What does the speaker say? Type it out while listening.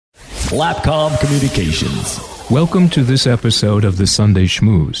Lapcom Communications. Welcome to this episode of the Sunday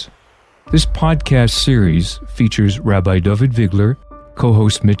Schmooze. This podcast series features Rabbi David Vigler,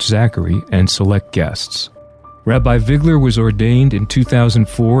 co-host Mitch Zachary, and select guests. Rabbi Vigler was ordained in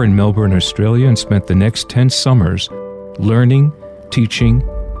 2004 in Melbourne, Australia, and spent the next 10 summers learning, teaching,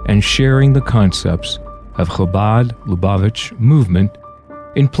 and sharing the concepts of Chabad Lubavitch movement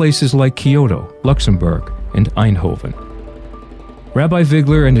in places like Kyoto, Luxembourg, and Eindhoven. Rabbi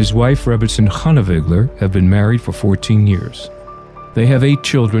Vigler and his wife, Rebbetzin Chana Vigler, have been married for 14 years. They have 8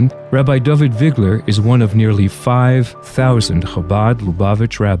 children. Rabbi David Vigler is one of nearly 5,000 Chabad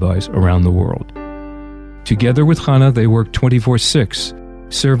Lubavitch rabbis around the world. Together with Chana, they work 24/6,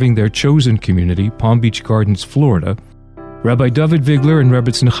 serving their chosen community, Palm Beach Gardens, Florida. Rabbi David Vigler and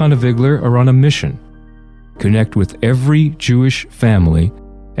Rebbetzin Chana Vigler are on a mission: connect with every Jewish family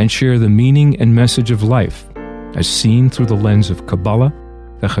and share the meaning and message of life as seen through the lens of Kabbalah,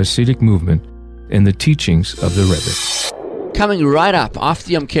 the Hasidic movement, and the teachings of the Rebbe. Coming right up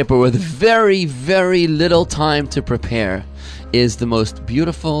after Yom Kippur with very, very little time to prepare is the most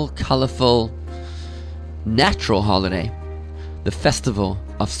beautiful, colorful, natural holiday, the festival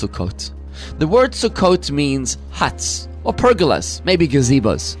of Sukkot. The word Sukkot means huts or pergolas, maybe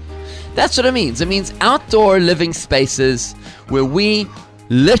gazebos. That's what it means. It means outdoor living spaces where we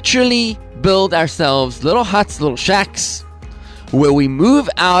literally build ourselves little huts, little shacks, where we move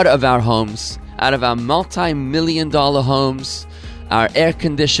out of our homes, out of our multi-million-dollar homes, our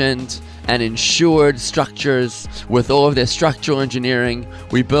air-conditioned and insured structures with all of their structural engineering.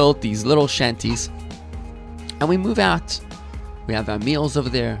 We build these little shanties and we move out. We have our meals over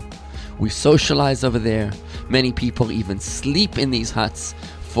there. We socialize over there. Many people even sleep in these huts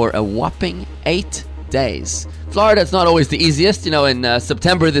for a whopping 8 days. Florida, it's not always the easiest. In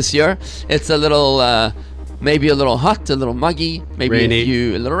September this year, it's a little, maybe a little hot, a little muggy, maybe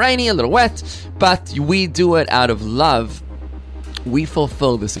a little rainy, a little wet, but we do it out of love. We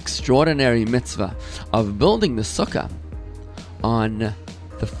fulfill this extraordinary mitzvah of building the sukkah on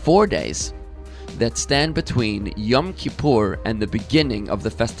the 4 days that stand between Yom Kippur and the beginning of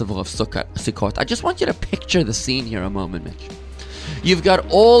the festival of Sukkot. I just want you to picture the scene here a moment, Mitch. You've got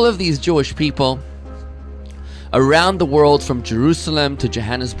all of these Jewish people around the world, from Jerusalem to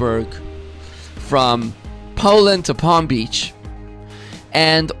Johannesburg, from Poland to Palm Beach,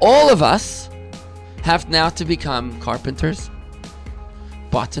 and all of us have now to become carpenters,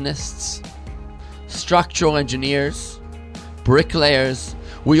 botanists, structural engineers, bricklayers.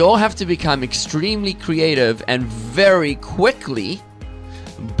 We all have to become extremely creative and very quickly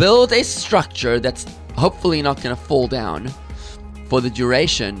build a structure that's hopefully not going to fall down for the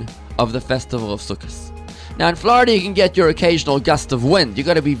duration of the festival of Sukkot. Now in Florida, you can get your occasional gust of wind. You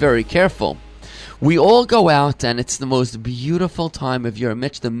got to be very careful. We all go out, and it's the most beautiful time of year.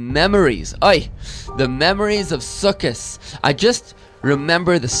 Mitch, the memories of Sukkot. I just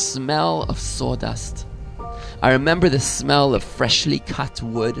remember the smell of sawdust. I remember the smell of freshly cut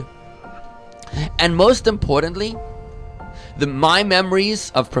wood. And most importantly, my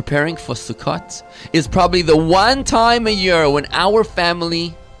memories of preparing for Sukkot is probably the one time a year when our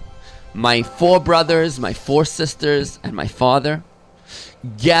family, my 4 brothers, my 4 sisters, and my father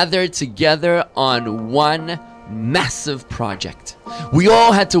gathered together on one massive project. We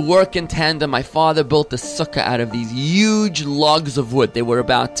all had to work in tandem. My father built the sukkah out of these huge logs of wood. They were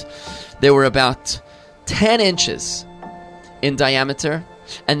about 10 inches in diameter,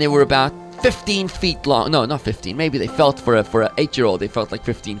 and they were about 15 feet long. No, not 15. Maybe they felt for an 8-year-old, they felt like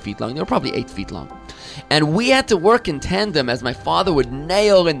 15 feet long. They were probably 8 feet long. And we had to work in tandem as my father would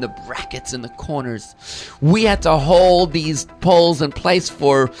nail in the brackets in the corners. We had to hold these poles in place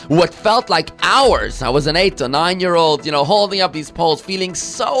for what felt like hours. I was an 8 or 9-year-old, holding up these poles, feeling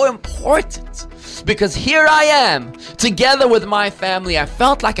so important. Because here I am, together with my family. I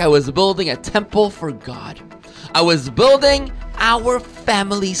felt like I was building a temple for God. I was building our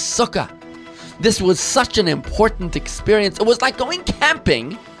family sukkah. This was such an important experience. It was like going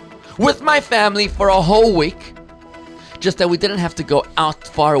camping with my family for a whole week, just that we didn't have to go out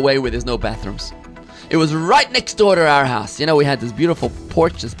far away where there's no bathrooms. It was right next door to our house. We had this beautiful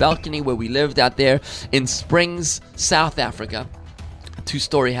porch, this balcony where we lived out there in Springs, South Africa. A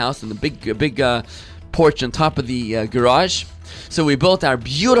 2-story house and the big porch on top of the garage. So we built our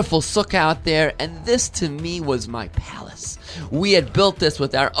beautiful sukkah out there, and this to me was my palace. We had built this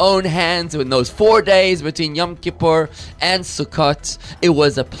with our own hands in those 4 days between Yom Kippur and Sukkot. It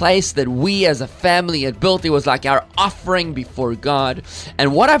was a place that we as a family had built. It was like our offering before God.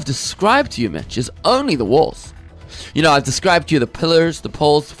 And what I've described to you, Mitch, is only the walls. I've described to you the pillars, the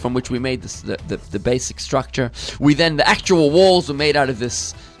poles from which we made the basic structure. The actual walls were made out of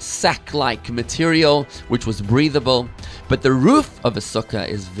this sack-like material, which was breathable. But the roof of a sukkah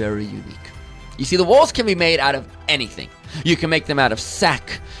is very unique. You see, the walls can be made out of anything. You can make them out of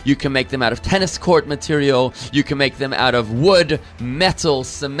sack. You can make them out of tennis court material. You can make them out of wood, metal,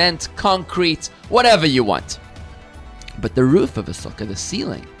 cement, concrete, whatever you want. But the roof of a sukkah, the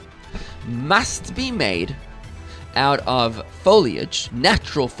ceiling, must be made out of foliage,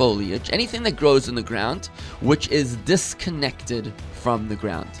 natural foliage, anything that grows in the ground, which is disconnected from the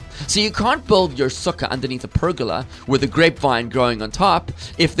ground. So you can't build your sukkah underneath a pergola with a grapevine growing on top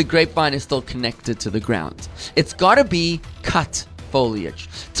if the grapevine is still connected to the ground. It's got to be cut foliage.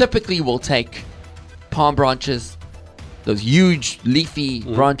 Typically, we'll take palm branches, those huge leafy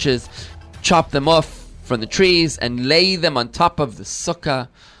branches, chop them off from the trees and lay them on top of the sukkah.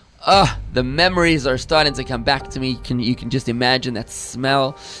 The memories are starting to come back to me. You can just imagine that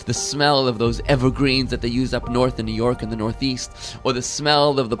smell, the smell of those evergreens that they use up north in New York and the Northeast, or the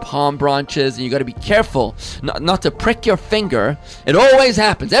smell of the palm branches. And you got to be careful not to prick your finger. It always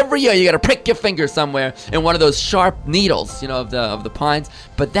happens. Every year you got to prick your finger somewhere in one of those sharp needles, of the pines.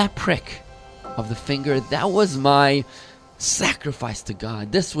 But that prick of the finger, that was my sacrifice to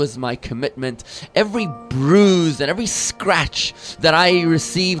God. This was my commitment. Every bruise and every scratch that I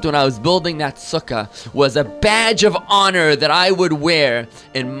received when I was building that sukkah was a badge of honor that I would wear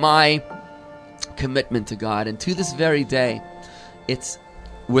in my commitment to God. And to this very day, it's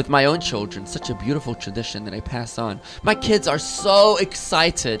with my own children such a beautiful tradition that I pass on. My kids are so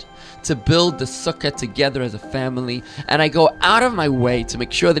excited to build the sukkah together as a family, and I go out of my way to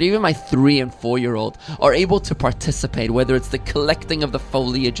make sure that even my 3 and 4-year-old are able to participate, whether it's the collecting of the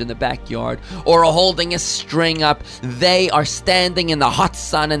foliage in the backyard or holding a string up. They are standing in the hot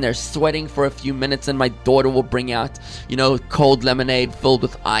sun and they're sweating for a few minutes, and my daughter will bring out, cold lemonade filled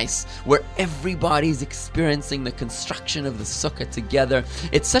with ice, where everybody's experiencing the construction of the sukkah together.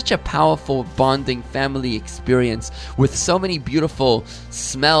 It's such a powerful bonding family experience with so many beautiful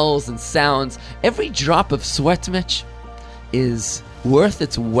smells and sounds. Every drop of sweat, Mitch, is worth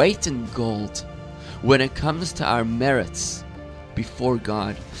its weight in gold when it comes to our merits before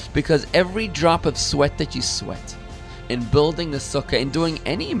God. Because every drop of sweat that you sweat in building the sukkah, in doing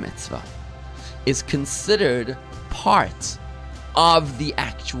any mitzvah, is considered part of the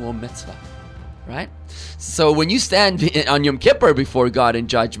actual mitzvah, right? So when you stand on Yom Kippur before God in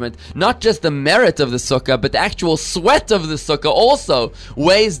judgment, not just the merit of the sukkah, but the actual sweat of the sukkah also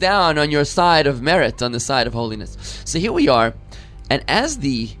weighs down on your side of merit, on the side of holiness. So here we are, and as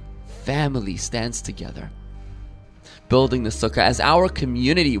the family stands together, building the sukkah, as our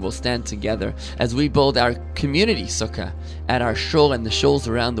community will stand together, as we build our community sukkah at our shul and the shuls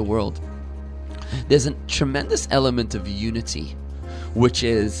around the world, there's a tremendous element of unity, which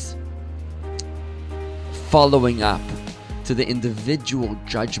is following up to the individual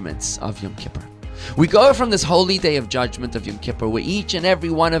judgments of Yom Kippur. We go from this holy day of judgment of Yom Kippur, where each and every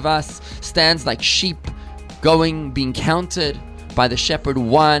one of us stands like sheep, being counted by the shepherd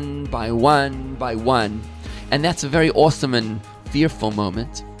one by one by one. And that's a very awesome and fearful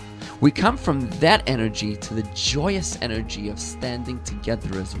moment. We come from that energy to the joyous energy of standing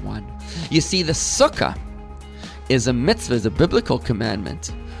together as one. You see, the sukkah is a mitzvah, is a biblical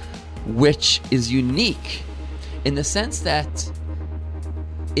commandment, which is unique in the sense that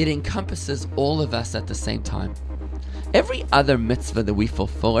it encompasses all of us at the same time. Every other mitzvah that we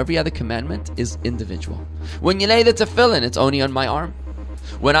fulfill, every other commandment is individual. When you lay the tefillin, it's only on my arm.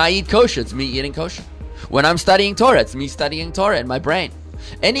 When I eat kosher, it's me eating kosher. When I'm studying Torah, it's me studying Torah in my brain.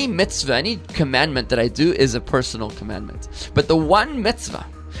 Any mitzvah, any commandment that I do is a personal commandment. But the one mitzvah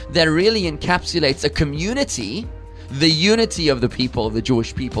that really encapsulates a community, the unity of the people, the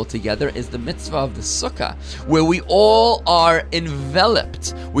Jewish people together, is the mitzvah of the sukkah, where we all are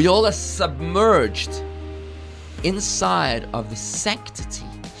enveloped, we all are submerged inside of the sanctity,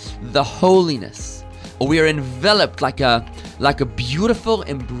 the holiness. We are enveloped like a beautiful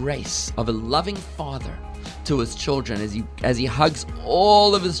embrace of a loving father to his children as he hugs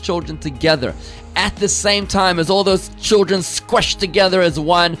all of his children together at the same time as all those children squished together as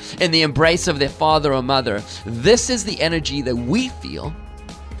one in the embrace of their father or mother. This is the energy that we feel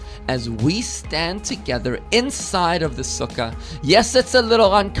as we stand together inside of the sukkah. Yes, it's a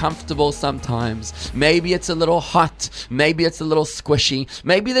little uncomfortable sometimes. Maybe it's a little hot. Maybe it's a little squishy.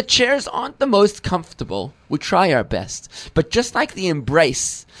 Maybe the chairs aren't the most comfortable. We try our best. But just like the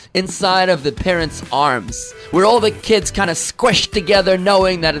embrace inside of the parents' arms, where all the kids kind of squished together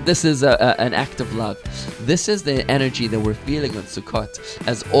knowing that this is an act of love, this is the energy that we're feeling on Sukkot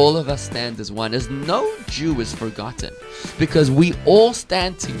as all of us stand as one, as no Jew is forgotten, because we all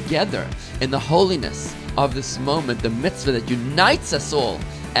stand together in the holiness of this moment, the mitzvah that unites us all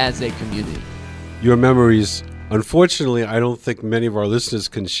as a community. Your memories, unfortunately, I don't think many of our listeners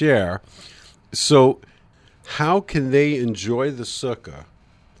can share. So how can they enjoy the sukkah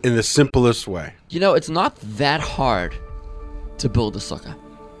in the simplest way? You know, it's not that hard to build a sukkah.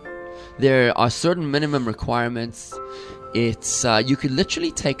 There are certain minimum requirements. It's you could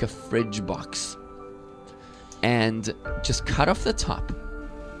literally take a fridge box and just cut off the top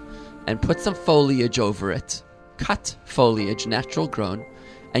and put some foliage over it. Cut foliage, natural grown,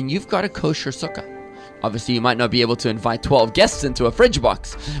 and you've got a kosher sukkah. Obviously, you might not be able to invite 12 guests into a fridge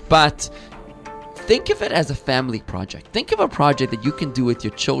box, but think of it as a family project. Think of a project that you can do with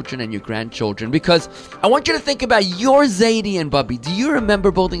your children and your grandchildren, because I want you to think about your Zadie and Bubby. Do you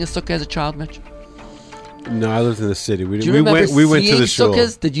remember building a sukkah as a child, Mitch? No, I lived in the city. Do you remember we went to the seeing shul.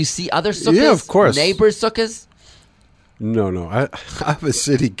 sukkahs? Did you see other sukkahs? Yeah, of course. Neighbors' sukkahs? No. I'm a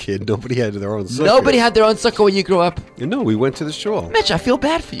city kid. Nobody had their own sukkah. Nobody had their own sukkah when you grew up? No, we went to the shul. Mitch, I feel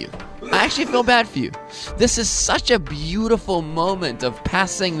bad for you. I actually feel bad for you. This is such a beautiful moment of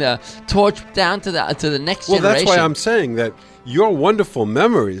passing the torch down to the next generation. Well, that's why I'm saying that your wonderful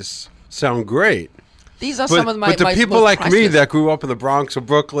memories sound great. These are some of my But to my people most like me priceless. that grew up in the Bronx or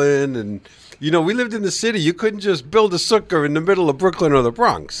Brooklyn, and we lived in the city. You couldn't just build a sukkah in the middle of Brooklyn or the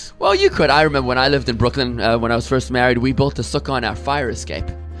Bronx. Well, you could. I remember when I lived in Brooklyn, when I was first married, we built a sukkah on our fire escape.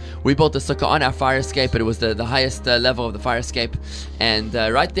 We built a sukkah on our fire escape, but it was the highest level of the fire escape. And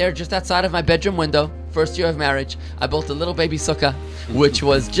right there, just outside of my bedroom window, first year of marriage, I built a little baby sukkah, which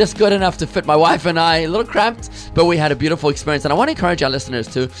was just good enough to fit my wife and I. A little cramped, but we had a beautiful experience. And I want to encourage our listeners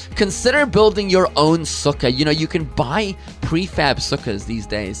to consider building your own sukkah. You can buy prefab sukkahs these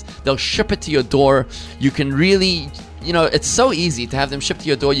days. They'll ship it to your door. You can really... it's so easy to have them shipped to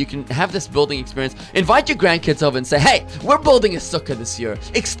your door. You can have this building experience. Invite your grandkids over and say, hey, we're building a sukkah this year.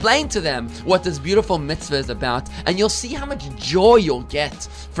 Explain to them what this beautiful mitzvah is about, and you'll see how much joy you'll get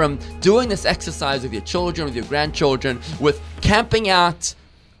from doing this exercise with your children, with your grandchildren, with camping out,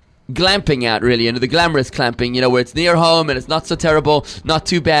 glamping out, really, the glamorous clamping, where it's near home and it's not so terrible, not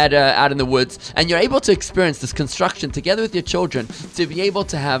too bad out in the woods, and you're able to experience this construction together with your children to be able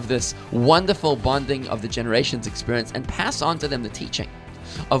to have this wonderful bonding of the generations experience and pass on to them the teaching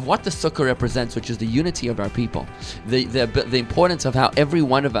of what the sukkah represents, which is the unity of our people, the importance of how every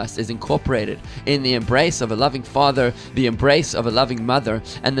one of us is incorporated in the embrace of a loving father, the embrace of a loving mother,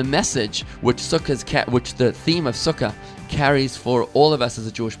 and the message which the theme of sukkah carries for all of us as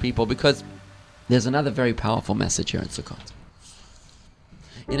a Jewish people, because there's another very powerful message here in Sukkot.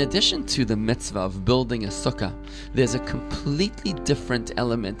 In addition to the mitzvah of building a sukkah, there's a completely different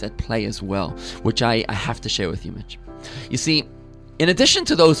element at play as well, which I have to share with you, Mitch. You see, in addition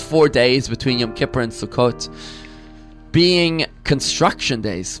to those 4 days between Yom Kippur and Sukkot being construction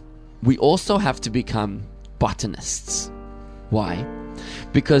days, we also have to become botanists. Why?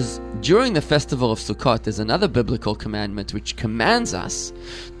 Because during the festival of Sukkot, there's another biblical commandment which commands us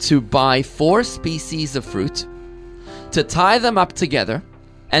to buy 4 species of fruit, to tie them up together,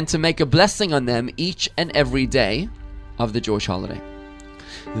 and to make a blessing on them each and every day of the Jewish holiday.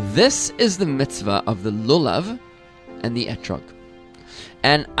 This is the mitzvah of the lulav and the etrog.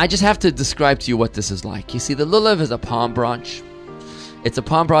 And I just have to describe to you what this is like. You see, the lulav is a palm branch. It's a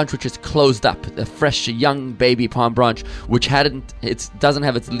palm branch which is closed up, a fresh, young baby palm branch, which doesn't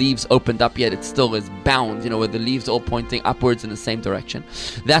have its leaves opened up yet. It still is bound, with the leaves all pointing upwards in the same direction.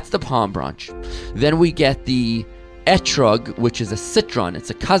 That's the palm branch. Then we get the etrog, which is a citron. It's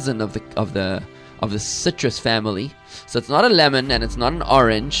a cousin of the citrus family. So it's not a lemon and it's not an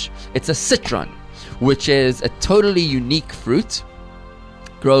orange. It's a citron, which is a totally unique fruit.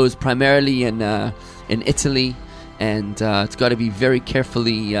 Grows primarily in Italy. And it's got to be very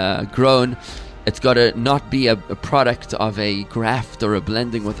carefully grown. It's got to not be a product of a graft or a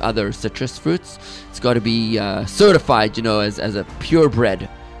blending with other citrus fruits. It's got to be certified, as a purebred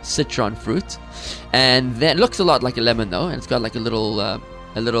citron fruit. And then it looks a lot like a lemon, though. And it's got like a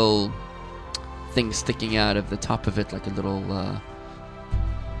little thing sticking out of the top of it, like a little a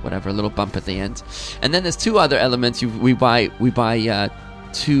little bump at the end. And then there's 2 other elements. We buy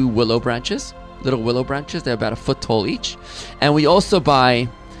 2 willow branches. Little willow branches. They're about a foot tall each. And we also buy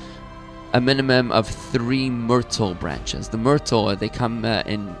a minimum of 3 myrtle branches. The myrtle, they come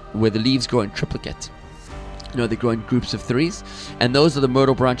in where the leaves grow in triplicate. They grow in groups of 3s. And those are the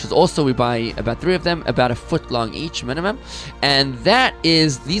myrtle branches. Also, we buy about 3 of them, about a foot long each minimum. And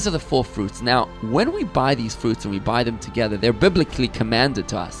these are the 4 fruits. Now, when we buy these fruits and we buy them together, they're biblically commanded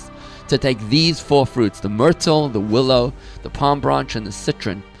to us to take these 4 fruits, the myrtle, the willow, the palm branch, and the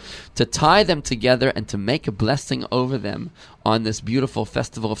citron, to tie them together and to make a blessing over them on this beautiful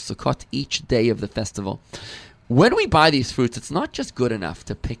festival of Sukkot each day of the festival. when we buy these fruits, it's not just good enough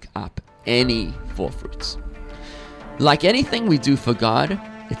to pick up any 4 fruits. Like anything we do for God,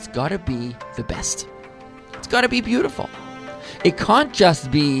 it's got to be the best. It's got to be beautiful. It can't just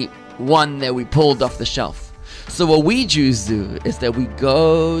be one that we pulled off the shelf. So what we Jews do is that we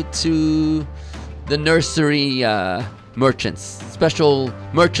go to the nursery merchants, special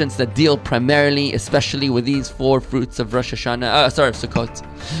merchants that deal primarily, especially with these 4 fruits of Rosh Hashanah, of Sukkot.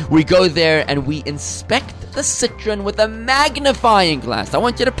 We go there and we inspect the citron with a magnifying glass. I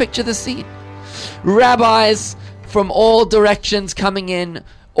want you to picture the scene. Rabbis from all directions coming in,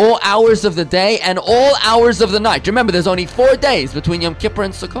 all hours of the day and all hours of the night. Remember, there's only 4 days between Yom Kippur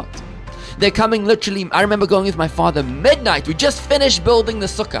and Sukkot. They're coming literally, I remember going with my father midnight. We just finished building the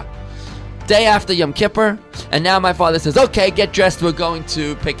sukkah. Day after Yom Kippur, and now my father says, okay, get dressed, we're going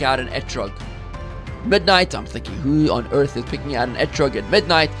to pick out an etrog. Midnight, I'm thinking, who on earth is picking out an etrog at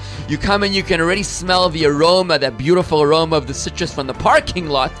midnight? You come in, you can already smell the aroma, that beautiful aroma of the citrus from the parking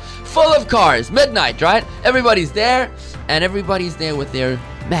lot, full of cars, midnight, right? Everybody's there, and everybody's there with their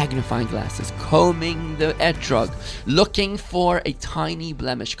magnifying glasses, combing the etrog, looking for a tiny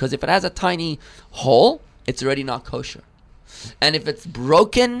blemish, because if it has a tiny hole, it's already not kosher. And if it's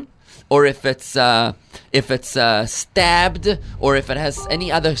broken, or if it's stabbed, or if it has any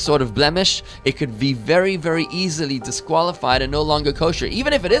other sort of blemish, it could be very, very easily disqualified and no longer kosher.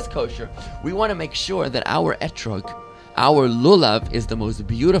 Even if it is kosher, we want to make sure that our etrog, our lulav, is the most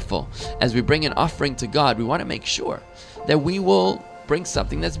beautiful. As we bring an offering to God, we want to make sure that we will bring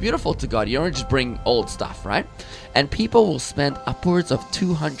something that's beautiful to God. You don't just bring old stuff, right? And people will spend upwards of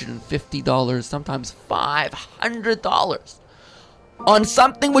 $250, sometimes $500 on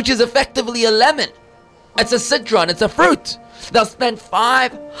something which is effectively a lemon. It's a citron, it's a fruit. They'll spend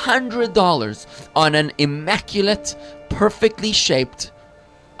 $500 on an immaculate, perfectly shaped,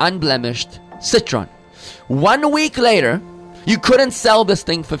 unblemished citron. 1 week later, you couldn't sell this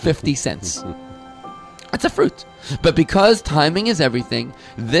thing for 50 cents. It's a fruit. But because timing is everything,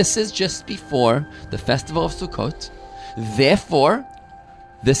 this is just before the festival of Sukkot. Therefore,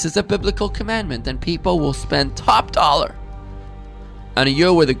 this is a biblical commandment, and people will spend top dollar. On a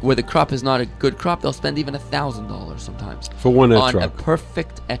year where the crop is not a good crop, they'll spend even $1,000 sometimes for one etrog. On a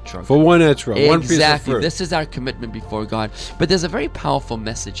perfect etrog. For one etrog, exactly. One piece of fruit. This is our commitment before God. But there's a very powerful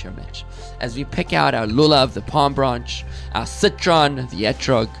message here, Mitch. As we pick out our lulav, the palm branch, our citron, the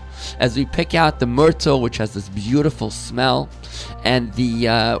etrog, as we pick out the myrtle, which has this beautiful smell, and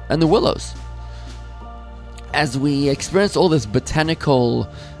the willows, as we experience all this botanical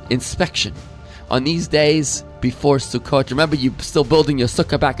inspection on these days before Sukkot. Remember, you're still building your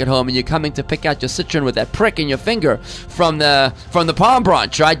sukkah back at home, and you're coming to pick out your citron with that prick in your finger from the palm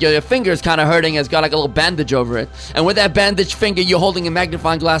branch, right? Your finger's kind of hurting. It's got like a little bandage over it, and with that bandaged finger, you're holding a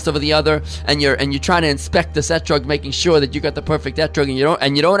magnifying glass over the other, and you're trying to inspect this etrog, making sure that you got the perfect etrog, and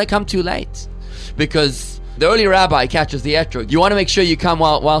you don't want to come too late, because the early rabbi catches the etrog. You want to make sure you come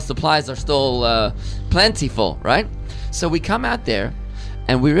while supplies are still plentiful, right? So we come out there,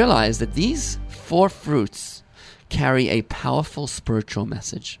 and we realize that these 4 fruits carry a powerful spiritual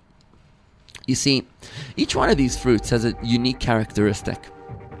message. You see, each one of these fruits has a unique characteristic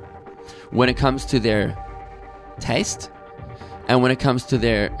when it comes to their taste and when it comes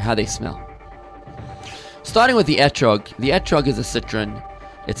to how they smell. Starting with the etrog is a citron.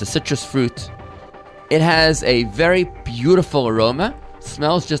 It's a citrus fruit. It has a very beautiful aroma.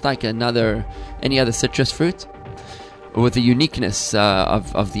 Smells just like any other citrus fruit, with the uniqueness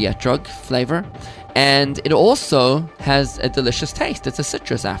of the etrog flavor. And it also has a delicious taste. It's a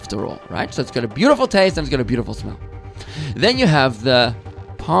citrus after all, right? So it's got a beautiful taste and it's got a beautiful smell. Then you have the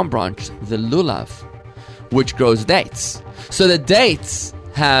palm branch, the lulav, which grows dates. So the dates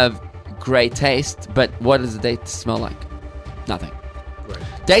have great taste, but what does the date smell like? Nothing.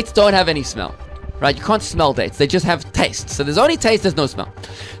 Right. Dates don't have any smell, right? You can't smell dates. They just have taste. So there's only taste, there's no smell.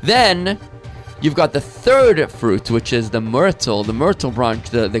 Then you've got the third fruit, which is the myrtle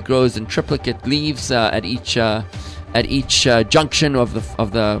branch that grows in triplicate leaves at each junction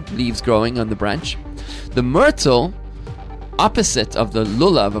of the leaves growing on the branch. The myrtle, opposite of the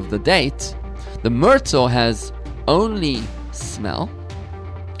lulav, of the date, the myrtle has only smell,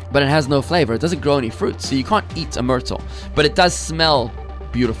 but it has no flavor. It doesn't grow any fruit, so you can't eat a myrtle, but it does smell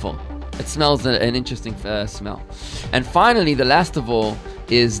beautiful. It smells an interesting smell. And finally, the last of all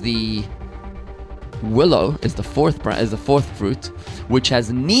is the willow, is the fourth fruit, which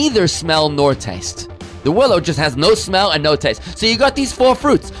has neither smell nor taste. The willow just has no smell and no taste. So you got these 4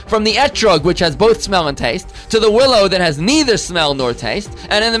 fruits, from the etrog, which has both smell and taste, to the willow that has neither smell nor taste,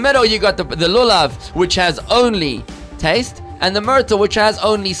 and in the middle you got the lulav, which has only taste, and the myrtle, which has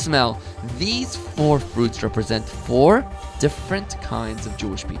only smell. These 4 fruits represent 4 different kinds of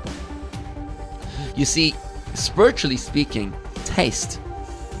Jewish people. You see, spiritually speaking, taste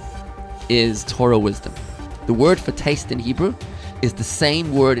is Torah wisdom. The word for taste in Hebrew is the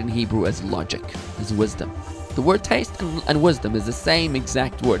same word in Hebrew as logic, as wisdom. The word taste and wisdom is the same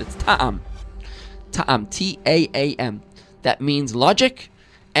exact word. It's ta'am. Ta'am, T-A-A-M. That means logic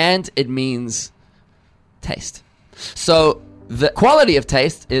and it means taste. So the quality of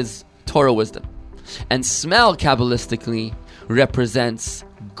taste is Torah wisdom. And smell, Kabbalistically, represents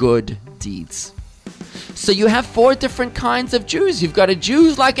good deeds. So you have 4 different kinds of Jews. You've got a Jew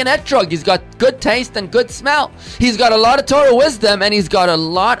who's like an etrog. He's got good taste and good smell. He's got a lot of Torah wisdom and he's got a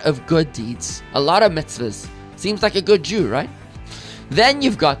lot of good deeds. A lot of mitzvahs. Seems like a good Jew, right? Then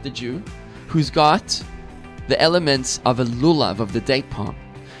you've got the Jew who's got the elements of a lulav, of the date palm.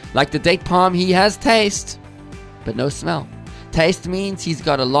 Like the date palm, he has taste, but no smell. Taste means he's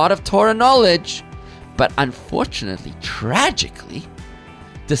got a lot of Torah knowledge, but unfortunately, tragically,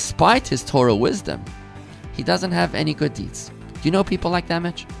 despite his Torah wisdom, he doesn't have any good deeds. Do you know people like that,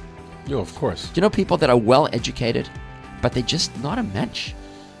 Mitch? No, of course. Do you know people that are well educated, but they're just not a mensch?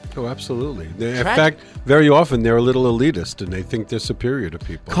 Oh, absolutely. In fact, very often they're a little elitist and they think they're superior to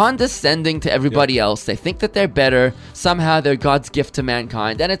people. Condescending to everybody else. They think that they're better. Somehow they're God's gift to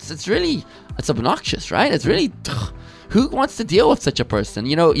mankind. And it's obnoxious, right? It's really... Who wants to deal with such a person?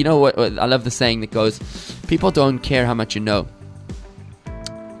 You know what? I love the saying that goes, people don't care how much you know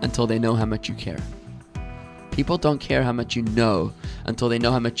until they know how much you care. People don't care how much you know until they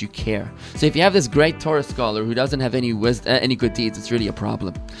know how much you care. So if you have this great Torah scholar who doesn't have any any good deeds, it's really a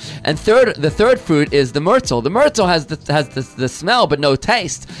problem. And the third fruit is the myrtle. The myrtle has the smell but no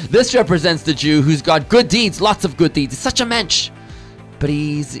taste. This represents the Jew who's got good deeds, lots of good deeds. He's such a mensch, but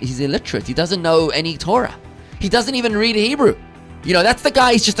he's illiterate. He doesn't know any Torah. He doesn't even read Hebrew. You know, that's the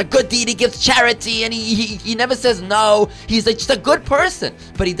guy. He's just a good deed. He gives charity and he never says no. He's just a good person,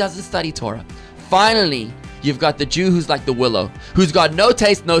 but he doesn't study Torah. Finally, you've got the Jew who's like the willow, who's got no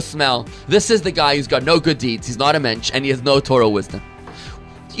taste, no smell. This is the guy who's got no good deeds. He's not a mensch, and he has no Torah wisdom.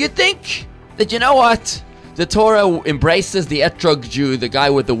 You think that, you know what? The Torah embraces the etrog Jew, the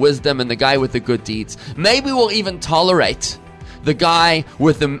guy with the wisdom and the guy with the good deeds. Maybe we'll even tolerate the guy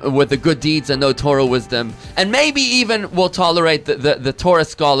with the good deeds and no Torah wisdom. And maybe even we'll tolerate the Torah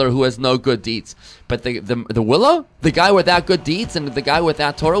scholar who has no good deeds. But the willow, the guy without good deeds and the guy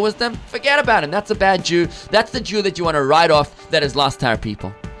without Torah wisdom, forget about him. That's a bad Jew. That's the Jew that you want to write off that has lost our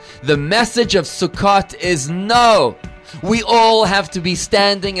people. The message of Sukkot is no. We all have to be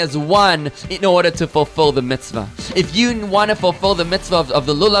standing as one in order to fulfill the mitzvah. If you want to fulfill the mitzvah of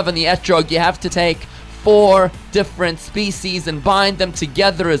the lulav and the etrog, you have to take 4 different species and bind them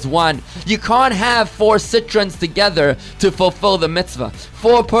together as one. You can't have 4 citrons together to fulfill the mitzvah.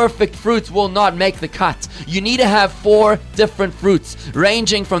 4 perfect fruits will not make the cut. You need to have 4 different fruits,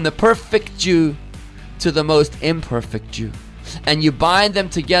 ranging from the perfect Jew to the most imperfect Jew. And you bind them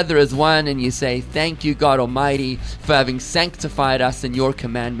together as one and you say, thank you, God Almighty, for having sanctified us in your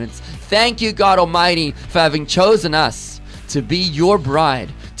commandments. Thank you, God Almighty, for having chosen us to be your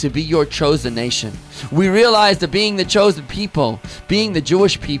bride, to be your chosen nation. We realize that being the chosen people, being the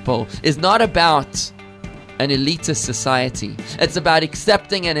Jewish people, is not about an elitist society. It's about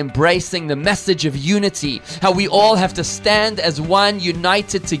accepting and embracing the message of unity, how we all have to stand as one,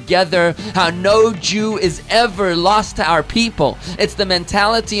 united together, how no Jew is ever lost to our people. It's the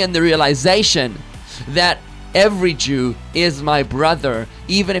mentality and the realization that every Jew is my brother,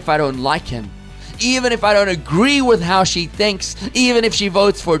 even if I don't like him. Even if I don't agree with how she thinks, even if she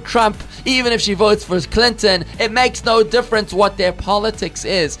votes for Trump, even if she votes for Clinton, it makes no difference what their politics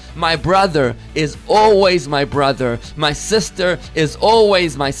is. My brother is always my brother. My sister is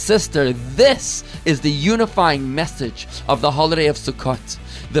always my sister. This is the unifying message of the holiday of Sukkot.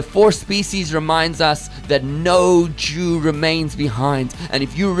 The 4 species reminds us that no Jew remains behind. And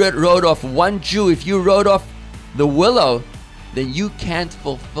if you wrote off one Jew, if you wrote off the willow, then you can't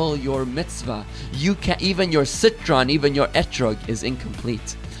fulfill your mitzvah. You can't, even your citron, even your etrog is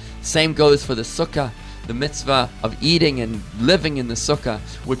incomplete. Same goes for the sukkah, the mitzvah of eating and living in the sukkah,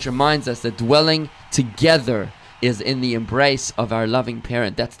 which reminds us that dwelling together is in the embrace of our loving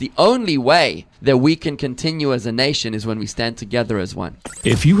parent. That's the only way that we can continue as a nation, is when we stand together as one.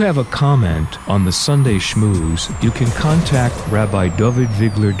 If you have a comment on the Sunday Schmooze, you can contact Rabbi David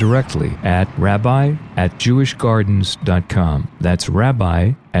Vigler directly at rabbi@jewishgardens.com. That's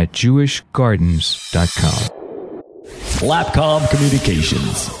rabbi@jewishgardens.com. Lapcom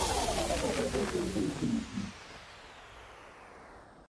Communications.